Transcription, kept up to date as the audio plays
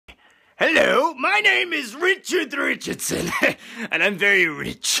Hello, my name is Richardson, and I'm very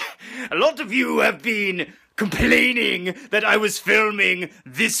rich. A lot of you have been complaining that I was filming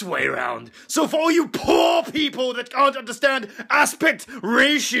this way round. So for all you poor people that can't understand aspect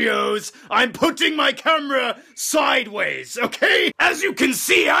ratios, I'm putting my camera sideways, okay? As you can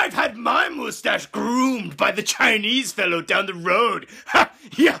see, I've had my mustache groomed by the Chinese fellow down the road. Ha!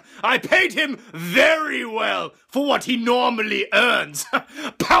 Yeah, I paid him very well for what he normally earns.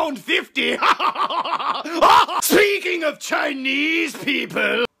 £1.50. Speaking of Chinese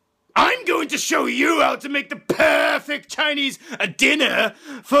people, I'm going to show you how to make the perfect Chinese dinner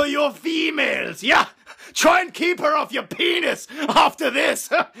for your females. Yeah, try and keep her off your penis after this.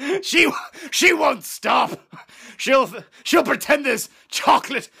 She won't stop. She'll pretend there's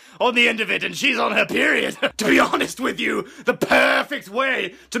chocolate on the end of it and she's on her period. To be honest with you, the perfect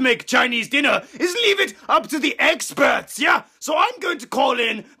way to make Chinese dinner is leave it up to the experts, yeah? So I'm going to call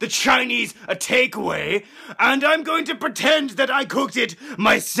in the Chinese takeaway and I'm going to pretend that I cooked it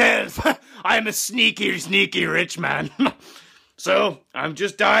myself. I'm a sneaky rich man. So I'm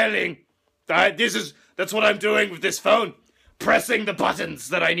just dialing. That's what I'm doing with this phone. Pressing the buttons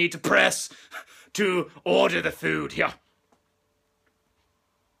that I need to press to order the food, yeah.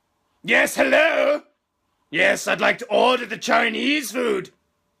 Yes, hello? Yes, I'd like to order the Chinese food.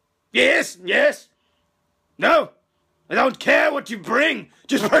 Yes. No, I don't care what you bring.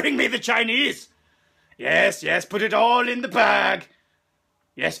 Just bring me the Chinese. Yes, put it all in the bag.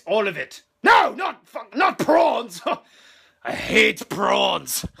 Yes, all of it. No, not prawns. I hate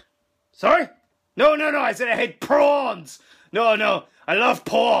prawns. Sorry? No, I said I hate prawns. No, I love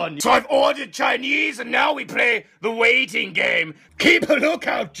porn. So I've ordered Chinese and now we play the waiting game. Keep a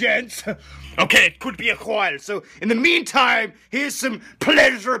lookout, gents. Okay, it could be a while. So in the meantime, here's some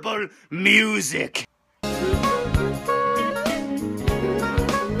pleasurable music.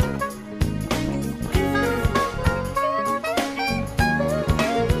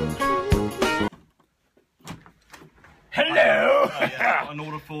 Hello! An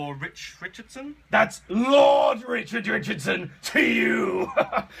order for Richardson? That's Lord Richardson to you!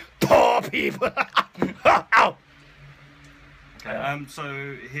 Poor people! Ow! Okay,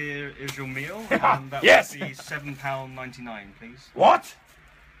 so here is your meal, and that yes. would be £7.99, please. What?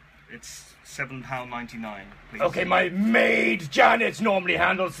 It's £7.99, please. Okay, my maid Janet normally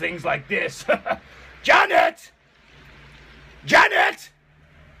handles things like this. Janet!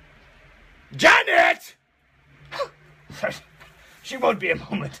 She won't be a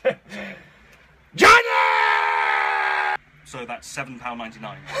moment. Janet! So that's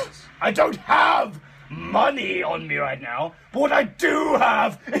 £7.99. I don't have money on me right now, but what I do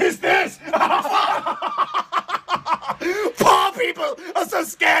have is this! Poor people are so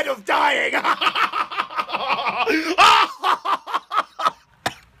scared of dying!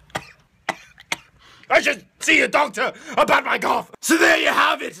 I should see a doctor about my cough. So there you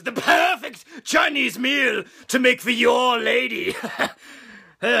have it, the perfect Chinese meal to make for your lady.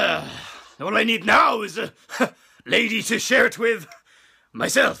 All I need now is a lady to share it with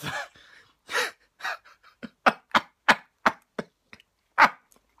myself.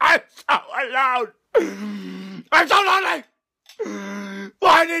 I'm so alone. I'm so lonely.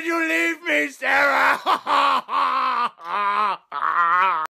 Why did you leave me, Sarah?